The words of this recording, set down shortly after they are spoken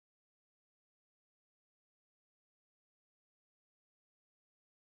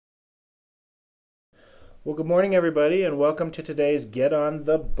Well, good morning, everybody, and welcome to today's Get on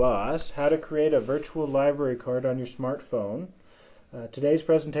the Bus, how to create a virtual library card on your smartphone. Today's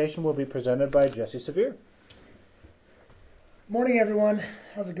presentation will be presented by Jesse Sevier. Morning, everyone.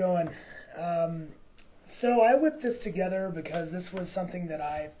 How's it going? So I whipped this together because this was something that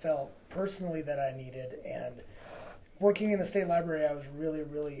I felt personally that I needed, and working in the state library, I was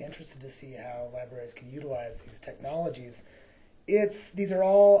really interested to see how libraries could utilize these technologies. These are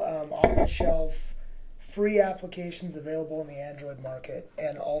all off-the-shelf free applications available in the Android market,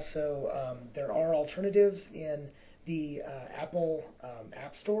 and also there are alternatives in the Apple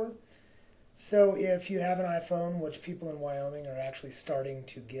App Store. So if you have an iPhone, which people in Wyoming are actually starting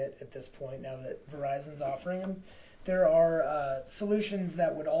to get at this point now that Verizon's offering them, there are solutions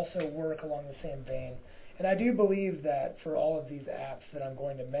that would also work along the same vein. And I do believe that for all of these apps that I'm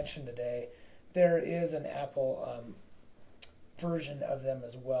going to mention today, there is an Apple version of them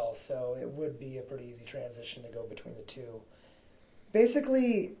as well, so it would be a pretty easy transition to go between the two.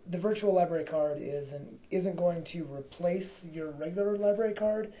 Basically, the virtual library card isn't going to replace your regular library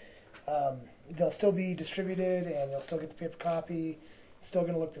card. They'll still be distributed, and you'll still get the paper copy. It's still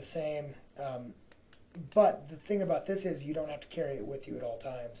going to look the same. But the thing about this is you don't have to carry it with you at all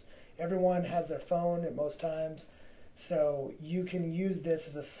times. Everyone has their phone at most times, so you can use this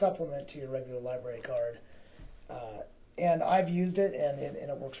as a supplement to your regular library card. And I've used it, and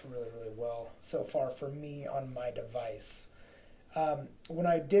it works really well so far for me on my device. When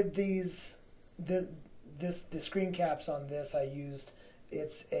I did the screen caps on this, I used,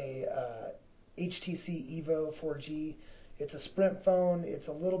 it's a HTC Evo 4G. It's a Sprint phone. It's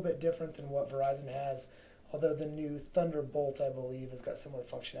a little bit different than what Verizon has, although the new Thunderbolt, I believe, has got similar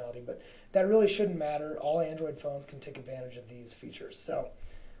functionality. But that really shouldn't matter. All Android phones can take advantage of these features. So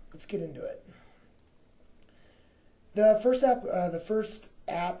let's get into it. The first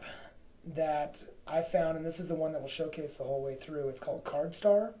app that I found, and this is the one that will showcase the whole way through, it's called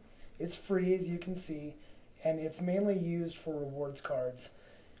Cardstar. It's free, as you can see, and it's mainly used for rewards cards.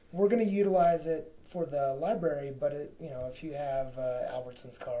 We're going to utilize it for the library, but if you have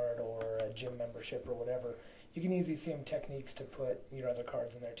Albertson's card or a gym membership or whatever, you can use these same techniques to put your other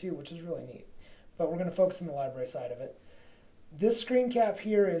cards in there too, which is really neat. But we're going to focus on the library side of it. This screen cap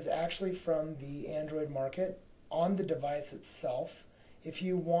here is actually from the Android market on the device itself. If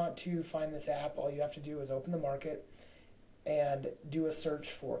you want to find this app, all you have to do is open the market and do a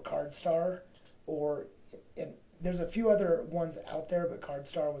search for Cardstar, and there's a few other ones out there, but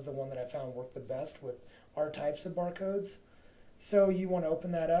Cardstar was the one that I found worked the best with our types of barcodes. So you want to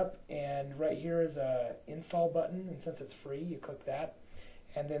open that up, and right here is a install button, and since it's free, you click that,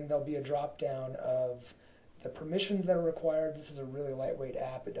 and then there'll be a drop down of the permissions that are required. This is a really lightweight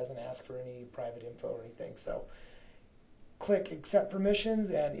app. It doesn't ask for any private info or anything. So click accept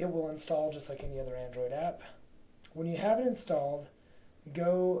permissions and it will install just like any other Android app. When you have it installed,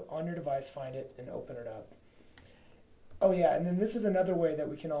 go on your device, find it, and open it up. Oh yeah, and then this is another way that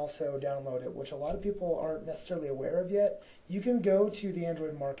we can also download it, which a lot of people aren't necessarily aware of yet. You can go to the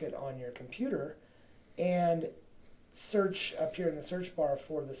Android market on your computer and search up here in the search bar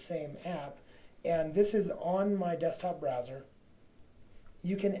for the same app. And this is on my desktop browser.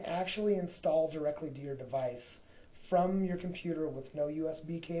 You can actually install directly to your device from your computer with no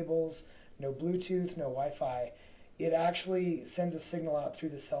USB cables, no Bluetooth, no Wi-Fi. It actually sends a signal out through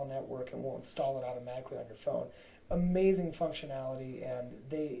the cell network and will install it automatically on your phone. Amazing functionality, and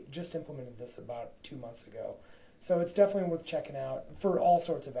they just implemented this about 2 months ago. So it's definitely worth checking out for all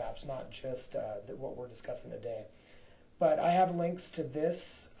sorts of apps, not just what we're discussing today. But I have links to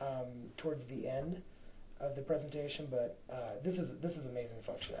this towards the end of the presentation. But this is amazing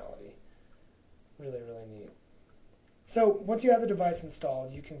functionality, really neat. So once you have the device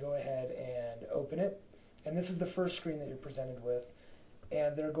installed, you can go ahead and open it, and this is the first screen that you're presented with,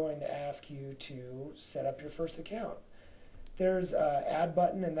 and they're going to ask you to set up your first account. There's an add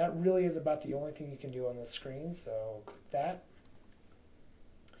button, and that really is about the only thing you can do on this screen. So click that.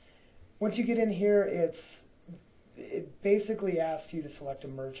 Once you get in here, it basically asks you to select a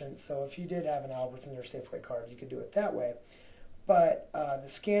merchant. So if you did have an Albertsons or Safeway card, you could do it that way. But the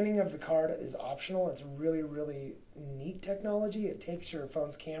scanning of the card is optional. It's really neat technology. It takes your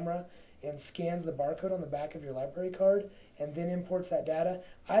phone's camera and scans the barcode on the back of your library card and then imports that data.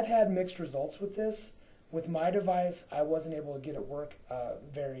 I've had mixed results with this. With my device, I wasn't able to get it work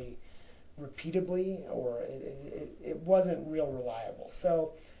very repeatably, or it wasn't real reliable.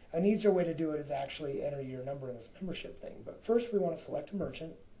 So an easier way to do it is actually enter your number in this membership thing. But first we want to select a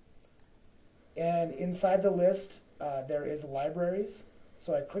merchant. And inside the list, there is libraries.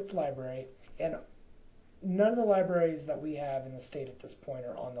 So I clicked library. And none of the libraries that we have in the state at this point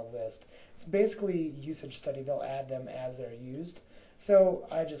are on the list. It's basically usage study. They'll add them as they're used. So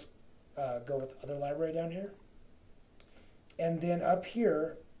I just go with other library down here. And then up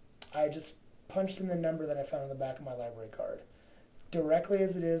here, I just punched in the number that I found on the back of my library card. Directly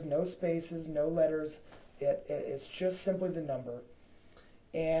as it is, no spaces, no letters. It's just simply the number.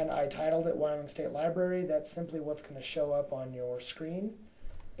 And I titled it Wyoming State Library. That's simply what's going to show up on your screen.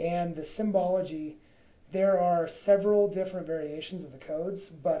 And the symbology, there are several different variations of the codes,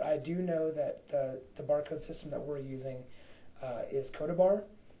 but I do know that the barcode system that we're using is Codabar,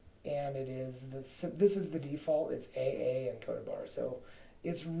 and this is the default. It's AA and Codabar. So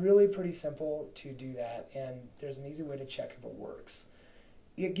it's really pretty simple to do that, and there's an easy way to check if it works.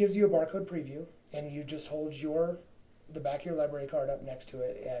 It gives you a barcode preview, and you just hold the back of your library card up next to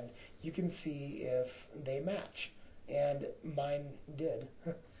it, and you can see if they match. And mine did.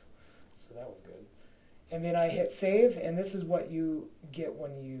 So that was good. And then I hit save, and this is what you get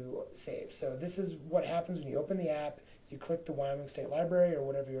when you save. So this is what happens when you open the app. You click the Wyoming State Library or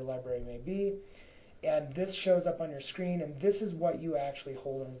whatever your library may be, and this shows up on your screen, and this is what you actually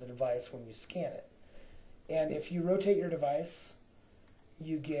hold on the device when you scan it. And if you rotate your device,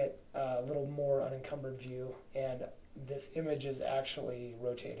 you get a little more unencumbered view, and this image is actually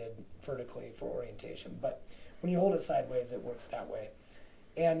rotated vertically for orientation. But when you hold it sideways, it works that way.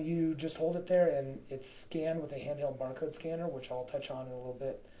 And you just hold it there, and it's scanned with a handheld barcode scanner, which I'll touch on in a little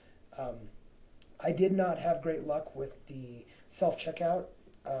bit. I did not have great luck with the self-checkout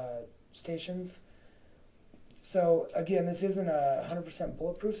stations. So again, this isn't a 100%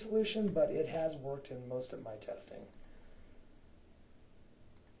 bulletproof solution, but it has worked in most of my testing.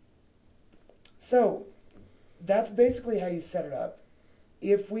 So that's basically how you set it up.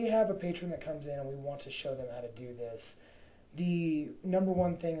 If we have a patron that comes in and we want to show them how to do this, the number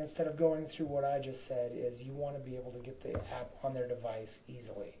one thing, instead of going through what I just said, is you want to be able to get the app on their device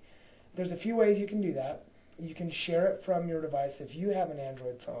easily. There's a few ways you can do that. You can share it from your device. If you have an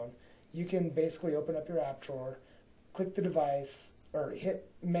Android phone, you can basically open up your app drawer, click the device, or hit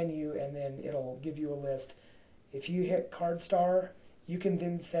menu, and then it'll give you a list. If you hit Cardstar, you can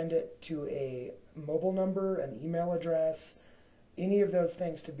then send it to a mobile number, an email address, any of those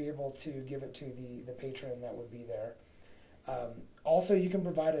things to be able to give it to the patron that would be there. Also, you can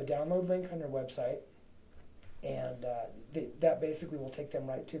provide a download link on your website, and that basically will take them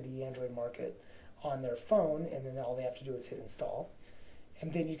right to the Android market on their phone, and then all they have to do is hit install.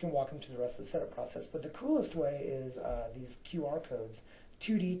 And then you can walk them through the rest of the setup process. But the coolest way is these QR codes,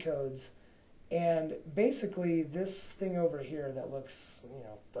 2D codes, and basically this thing over here that looks,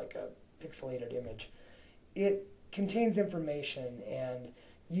 like a pixelated image, it contains information, and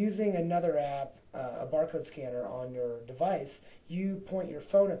using another app, a barcode scanner on your device, you point your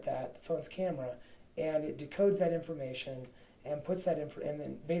phone at the phone's camera, and it decodes that information and puts that and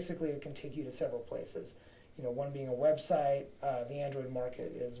then basically it can take you to several places. One being a website. The Android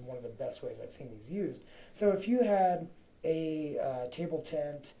market is one of the best ways I've seen these used. So if you had a table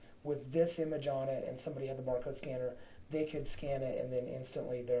tent with this image on it and somebody had the barcode scanner, they could scan it, and then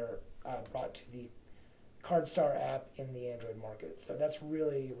instantly they're brought to the Cardstar app in the Android market. So that's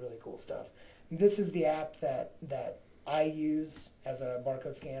really, really cool stuff. This is the app that I use as a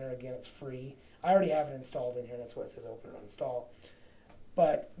barcode scanner. Again, it's free. I already have it installed in here. That's why it says open and install.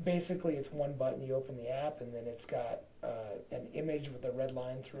 But basically, it's one button. You open the app, and then it's got an image with a red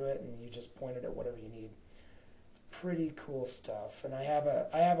line through it, and you just point it at whatever you need. It's pretty cool stuff. And I have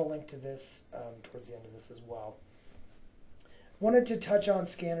a link to this towards the end of this as well. Wanted to touch on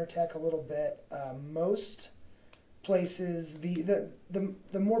scanner tech a little bit. Most places, the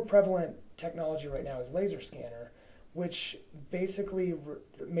more prevalent technology right now is laser scanner, which basically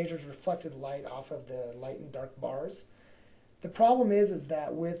measures reflected light off of the light and dark bars. The problem is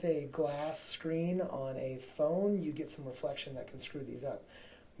that with a glass screen on a phone, you get some reflection that can screw these up.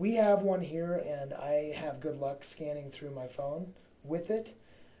 We have one here, and I have good luck scanning through my phone with it.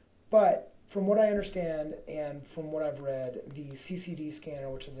 But from what I understand and from what I've read, the CCD scanner,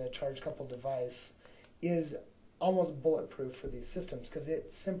 which is a charge-coupled device, is almost bulletproof for these systems because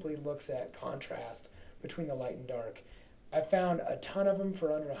it simply looks at contrast between the light and dark. I found a ton of them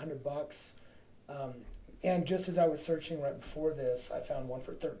for under $100. And just as I was searching right before this, I found one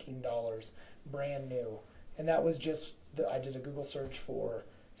for $13, brand new. And that was just, I did a Google search for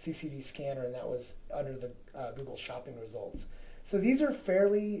CCD scanner, and that was under the Google shopping results. So these are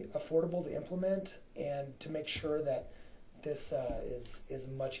fairly affordable to implement, and to make sure that this is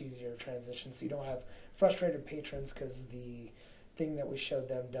much easier transition, so you don't have frustrated patrons because the thing that we showed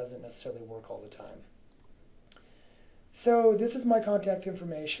them doesn't necessarily work all the time. So this is my contact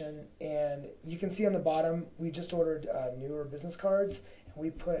information, and you can see on the bottom we just ordered newer business cards, and we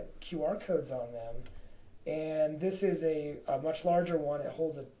put QR codes on them. And this is a much larger one. It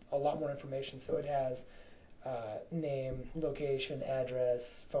holds a lot more information, so it has name, location,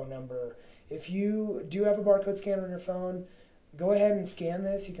 address, phone number. If you do have a barcode scanner on your phone, go ahead and scan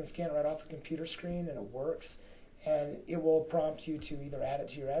this. You can scan it right off the computer screen, and it works. And it will prompt you to either add it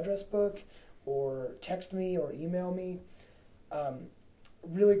to your address book or text me or email me.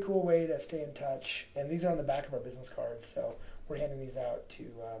 Really cool way to stay in touch. And these are on the back of our business cards, so we're handing these out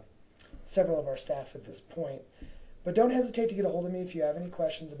to several of our staff at this point. But don't hesitate to get a hold of me if you have any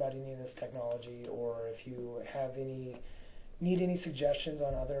questions about any of this technology, or if you have need any suggestions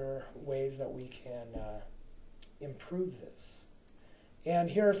on other ways that we can improve this.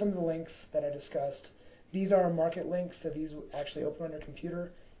 And here are some of the links that I discussed. These are market links, so these actually open on your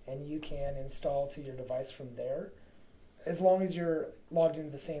computer, and you can install to your device from there, as long as you're logged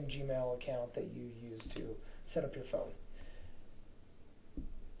into the same Gmail account that you use to set up your phone.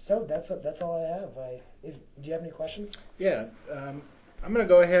 So that's all I have. Do you have any questions? Yeah, I'm going to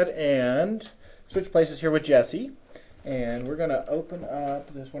go ahead and switch places here with Jesse, and we're going to open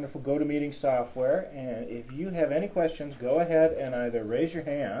up this wonderful GoToMeeting software. And if you have any questions, go ahead and either raise your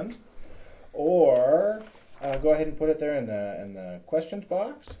hand or go ahead and put it there in the questions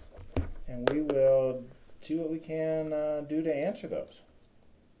box, and we will see what we can do to answer those.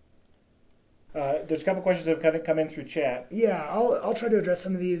 There's a couple questions that have come in through chat. Yeah, I'll try to address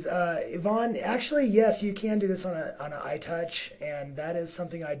some of these. Yvonne, actually, yes, you can do this on an iTouch, and that is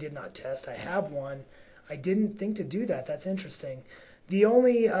something I did not test. I have one. I didn't think to do that. That's interesting. The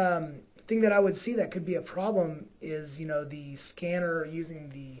only thing that I would see that could be a problem is, the scanner using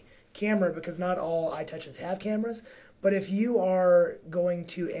the camera, because not all iTouches have cameras. But if you are going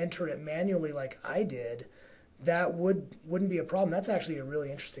to enter it manually like I did, that wouldn't be a problem. That's actually a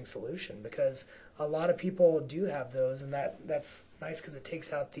really interesting solution, because a lot of people do have those, and that's nice because it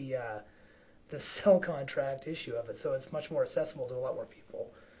takes out the cell contract issue of it, so it's much more accessible to a lot more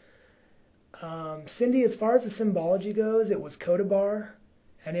people. Cindy, as far as the symbology goes, it was Codabar,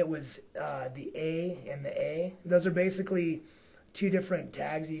 and it was the A and the A. Those are basically two different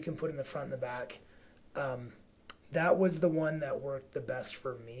tags that you can put in the front and the back. That was the one that worked the best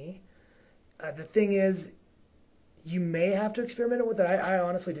for me. The thing is, you may have to experiment with it. I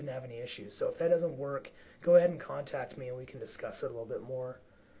honestly didn't have any issues. So if that doesn't work, go ahead and contact me and we can discuss it a little bit more.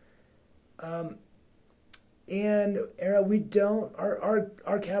 And Era, we don't,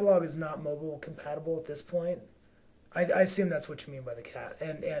 our catalog is not mobile compatible at this point. I assume that's what you mean by the cat.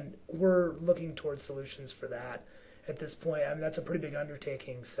 And we're looking towards solutions for that at this point. I mean, that's a pretty big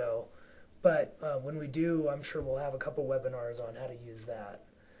undertaking. So, but when we do, I'm sure we'll have a couple webinars on how to use that.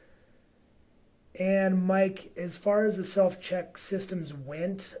 And Mike, as far as the self-check systems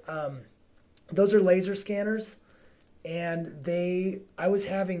went, those are laser scanners, and I was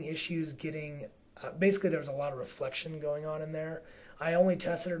having issues getting, basically there was a lot of reflection going on in there. I only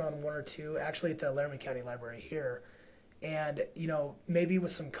tested it on one or two, actually at the Laramie County Library here, and maybe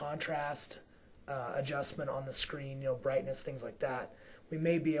with some contrast adjustment on the screen, brightness, things like that, we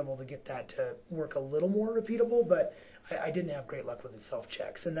may be able to get that to work a little more repeatable, but I didn't have great luck with the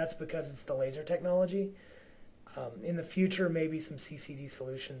self-checks, and that's because it's the laser technology. In the future, maybe some CCD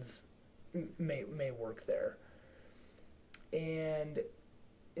solutions may work there. And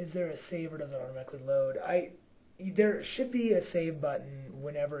is there a save, or does it automatically load? There should be a save button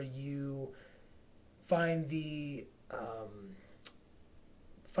whenever you find the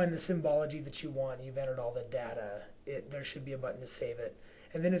symbology that you want. You've entered all the data. There should be a button to save it.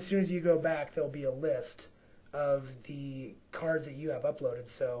 And then as soon as you go back, there'll be a list of the cards that you have uploaded.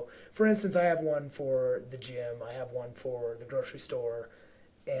 So, for instance, I have one for the gym, I have one for the grocery store,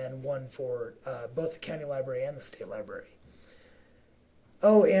 and one for both the county library and the state library.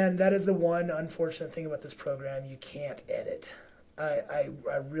 Oh, and that is the one unfortunate thing about this program: you can't edit. I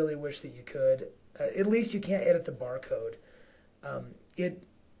really wish that you could. At least you can't edit the barcode.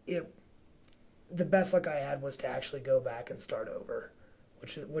 The best luck I had was to actually go back and start over,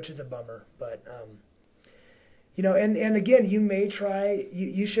 which is a bummer, but. And again, you may try,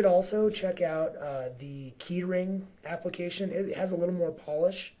 you should also check out the Keyring application. It has a little more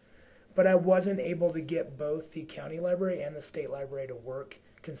polish, but I wasn't able to get both the county library and the state library to work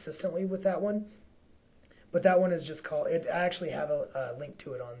consistently with that one. But that one is just called, I actually have a link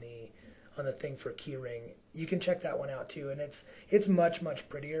to it on the thing for Keyring. You can check that one out too, and it's much, much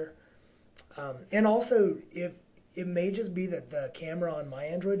prettier. And also, it may just be that the camera on my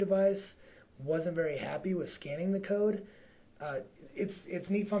Android device wasn't very happy with scanning the code. It's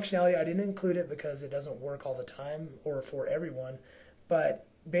neat functionality. I didn't include it because it doesn't work all the time or for everyone, but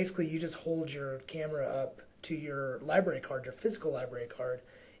basically you just hold your camera up to your library card, your physical library card,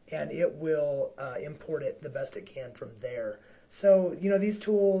 and it will import it the best it can from there. So, these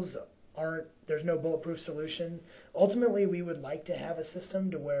tools there's no bulletproof solution. Ultimately, we would like to have a system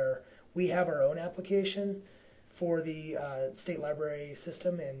to where we have our own application for the state library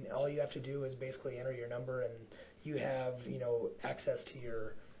system, and all you have to do is basically enter your number, and you have access to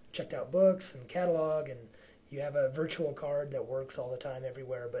your checked out books and catalog, and you have a virtual card that works all the time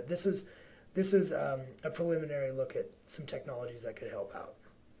everywhere. But this is a preliminary look at some technologies that could help out.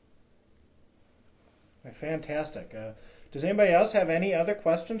 Fantastic. Does anybody else have any other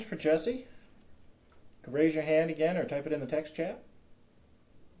questions for Jesse? You can raise your hand again or type it in the text chat.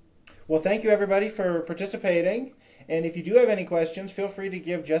 Well, thank you everybody for participating. And if you do have any questions, feel free to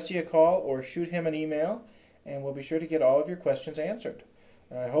give Jesse a call or shoot him an email, and we'll be sure to get all of your questions answered.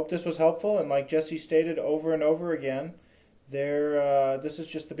 I hope this was helpful, and like Jesse stated over and over again, this is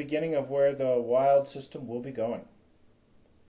just the beginning of where the wild system will be going.